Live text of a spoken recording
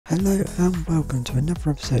Hello and welcome to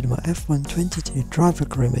another episode of my F1 22 driver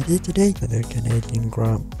career mode here today for the Canadian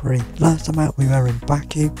Grand Prix. Last time out we were in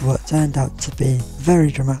Baku, what turned out to be a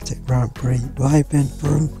very dramatic Grand Prix. We're hoping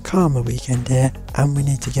for a calmer weekend here and we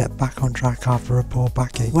need to get back on track after a poor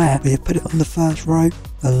Baku, where we have put it on the first row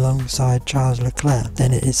alongside Charles Leclerc.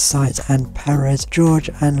 Then it is Sainz and Perez, George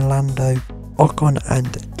and Lando, Ocon and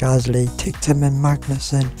Gasly, Ticktum and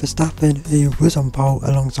Magnussen, Verstappen who was on pole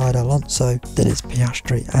alongside Alonso, then it's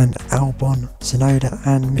Piastri and Albon, Tsunoda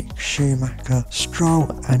and Mick Schumacher,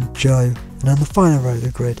 Stroll and Joe, and on the final row of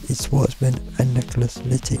the grid is Schwartzman and Nicholas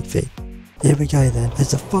Latifi. Here we go then,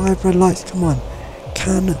 there's the 5 red lights, come on,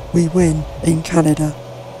 can we win in Canada?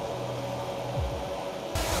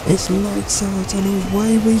 It's lights out and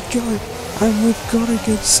away we go, and we've got a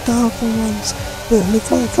good start for once, but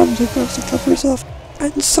Leclerc comes across to cover us off,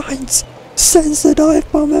 and Sainz sends the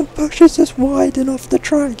dive bomb and pushes us wide and off the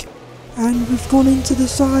track, and we've gone into the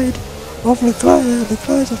side of Leclerc.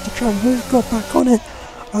 Leclerc's off the track, we've got back on it,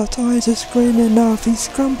 our tyres are screaming now. If he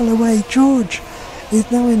scramble away, George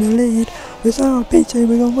is now in the lead with our P2.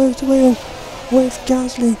 We're on wheel to wheel with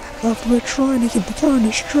Gasly after we're trying to keep the car in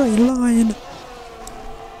a straight line.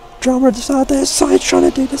 Drama at the side there, Sainz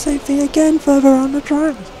trying to do the same thing again further on the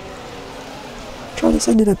track. Trying to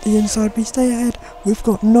send it up the inside, we stay ahead, we've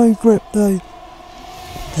got no grip though.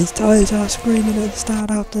 These tyres are screaming at the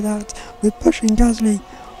start after that, we're pushing Gasly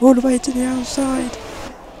all the way to the outside.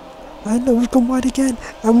 And look, we've gone wide again,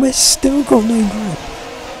 and we're still got no grip.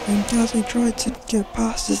 And Gasly tried to get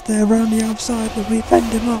past us there around the outside, but we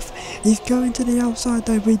fend him off. He's going to the outside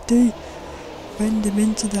though, we do fend him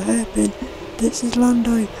into the hairpin. This is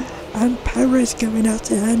Lando and Perez going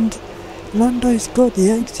at it, and Lando's got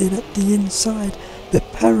the exit at the inside,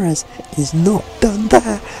 but Perez is not done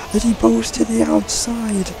there as he pulls to the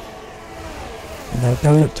outside. And now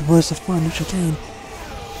going up towards the final chicane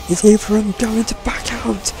is Hebrown going to back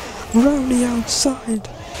out round the outside.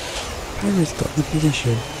 Perez got the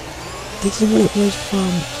position. This is what it was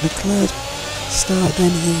from Leclerc's start,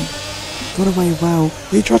 then he got away well.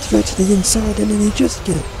 We tried to go to the inside and then he just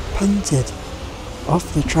get punted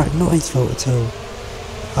off the track, not his fault at all.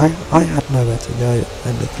 I had nowhere to go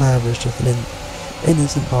and Leclerc was just an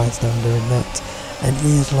innocent bystander in that, and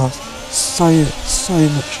he has lost so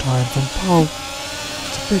much time from pole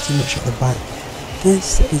to pretty much at the back.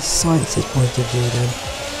 This is Sainz's point of view then.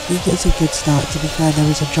 He gets a good start. To be fair, there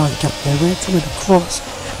is a giant gap there, we're coming across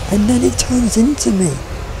and then he turns into me.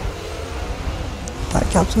 That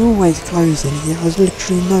gap's always closing, he has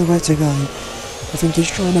literally nowhere to go. I think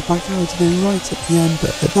he's trying to back out of it right at the end,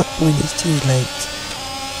 but at that point it's too late.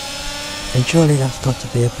 And surely that's got to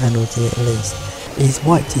be a penalty at least. He's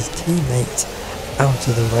wiped his teammate out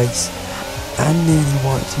of the race and nearly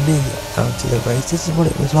wiped me out of the race. This is what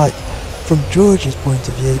it was like from George's point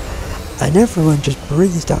of view, and everyone just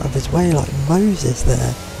breezed out of his way like Moses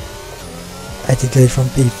there. As he goes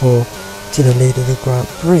from P4 to the lead of the Grand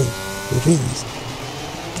Prix with ease.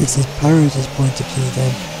 This is Perez's point of view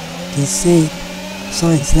then. You see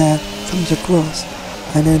Sainz there, comes across,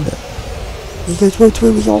 and then he goes wheel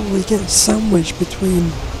to wheel. We get sandwiched between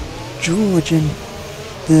George and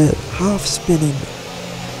the half spinning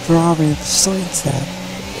Ferrari of Sainz there.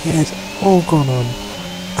 It has all gone on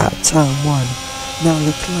at turn 1. Now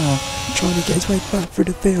Leclerc trying to get his way back through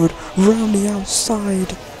the field, round the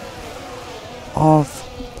outside of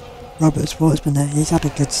Robert Schwartzman there. He's had a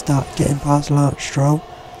good start getting past Lance Stroll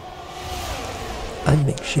and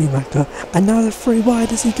Mick Schumacher, and now the 3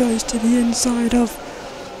 wide as he goes to the inside of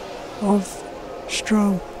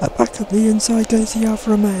Stroll. Back up the inside goes the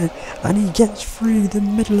Alfa Romeo, and he gets through the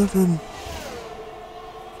middle of them.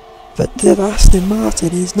 But the Aston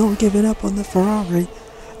Martin is not giving up on the Ferrari.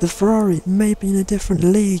 The Ferrari may be in a different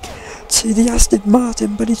league to the Aston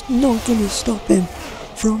Martin, but it's not going to stop him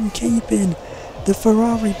from keeping the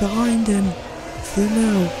Ferrari behind him. For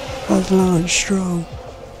now has Lance Stroll.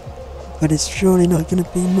 But it's surely not going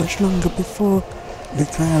to be much longer before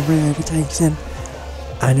Leclerc re-overtakes him.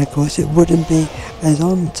 And of course it wouldn't be, as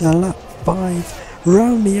on to lap 5,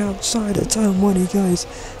 round the outside at turn 1 he goes.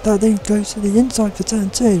 That then goes to the inside for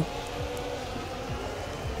turn 2. And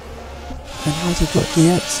has he got the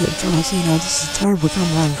exit? Can't see now, this is a terrible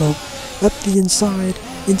camera angle. Up the inside,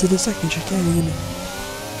 into the second chicane.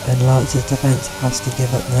 And Lance's defence has to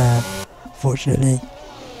give up there, fortunately.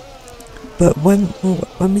 But when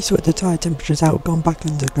we sorted the tyre temperatures out, gone back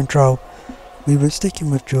under control, we were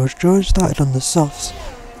sticking with George. George started on the softs,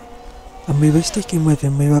 and we were sticking with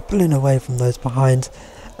him. We were pulling away from those behind,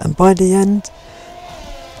 and by the end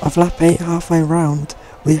of lap 8, halfway round,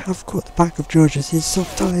 we have caught the back of George as his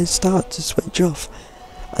soft tyres start to switch off,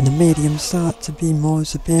 and the mediums start to be more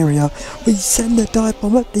superior, we send the dive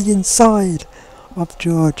bomb up the inside of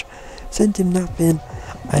George, send him napping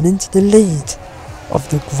and into the lead of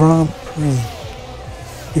the Grand Prix.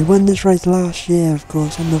 We won this race last year, of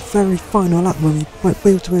course, on the very final lap when we went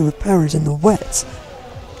wheel to wheel with Perez in the wet.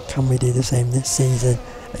 Can we do the same this season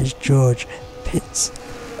as George pits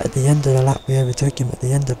at the end of the lap? We overtook him at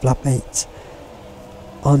the end of lap 8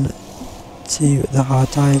 on to the hard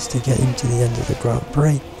tyres to get him to the end of the Grand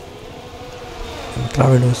Prix. And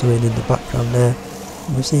McLaren also in the background there.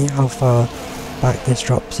 And we'll see how far back this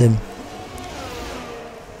drops him.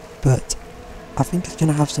 But I think it's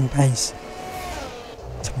going to have some pace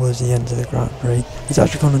towards the end of the Grand Prix. He's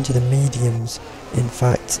actually gone onto the mediums, in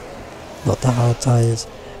fact, not the hard tyres.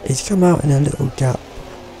 He's come out in a little gap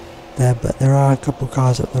there, but there are a couple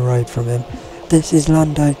cars up the road from him. This is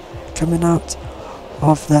Lando coming out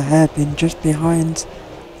of the hairpin just behind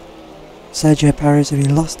Sergio Perez, who he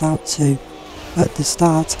lost out to at the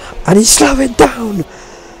start, and he's slowing down.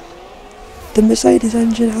 The Mercedes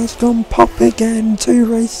engine has gone pop again, 2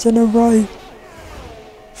 races in a row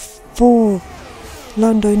for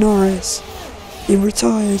Lando Norris. He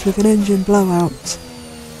retires with an engine blowout.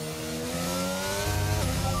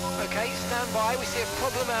 Okay, stand by, we see a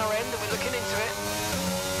problem our end and we're looking into it.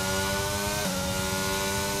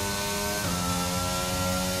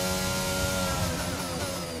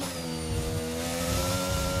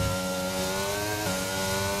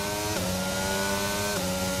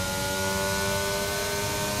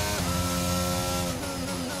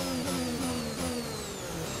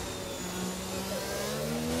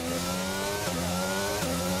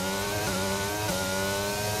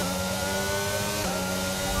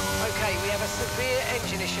 Okay, we have a severe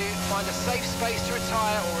engine issue. Find a safe space to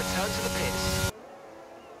retire or return to the pits.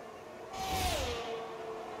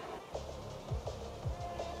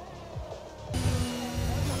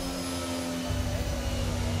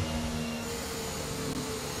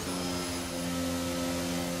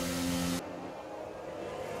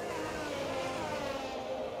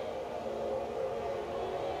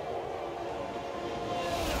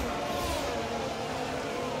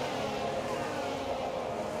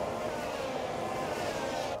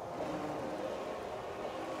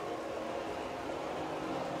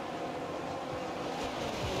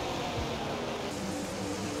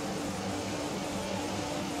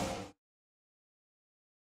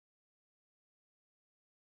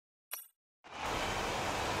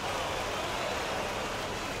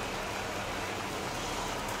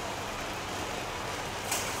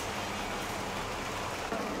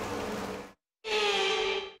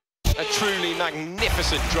 A truly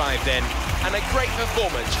magnificent drive then, and a great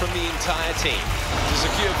performance from the entire team to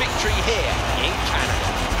secure victory here in Canada.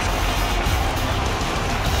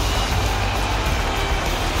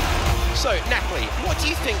 So, Natalie, what do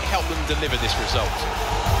you think helped them deliver this result?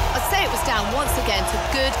 I'd say it was down once again to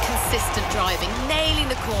good, consistent driving, nailing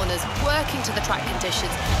the corners, working to the track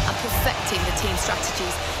conditions and perfecting the team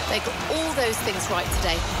strategies. They got all those things right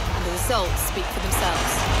today, and the results speak for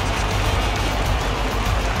themselves.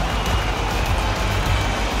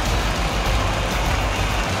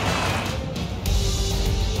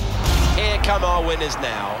 Here come our winners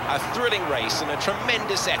now. A thrilling race and a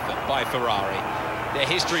tremendous effort by Ferrari. Their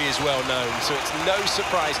history is well known, so it's no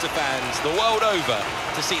surprise to fans the world over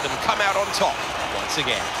to see them come out on top once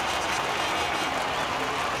again.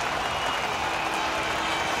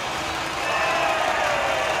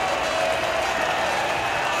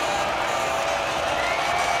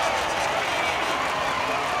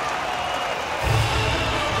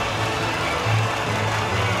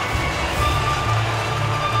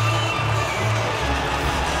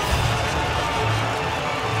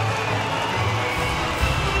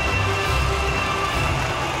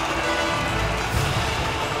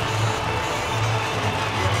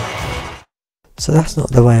 So that's not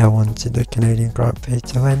the way I wanted the Canadian Grand Prix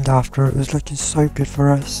to end after it was looking so good for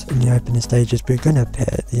us in the opening stages. We were going to pit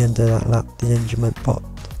at the end of that lap, the engine went pop.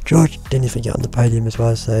 George didn't even get on the podium as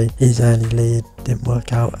well, so his early lead didn't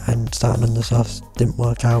work out and starting on the softs didn't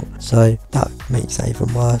work out. So that makes it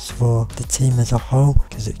even worse for the team as a whole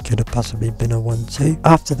because it could have possibly been a 1-2.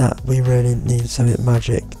 After that, we really need something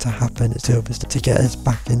magic to happen at Silverstone to get us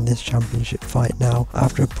back in this championship fight now.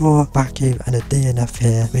 After a poor Baku and a DNF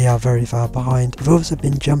here, we are very far behind. We've also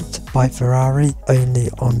been jumped by Ferrari only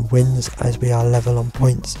on wins as we are level on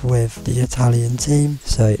points with the Italian team.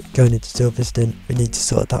 So going into Silverstone, we need to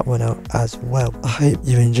sort that one out as well. I hope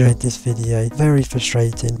you enjoyed this video. Very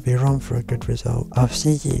frustrating. We were on for a good result. I'll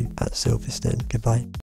see you at Silverstone. Goodbye.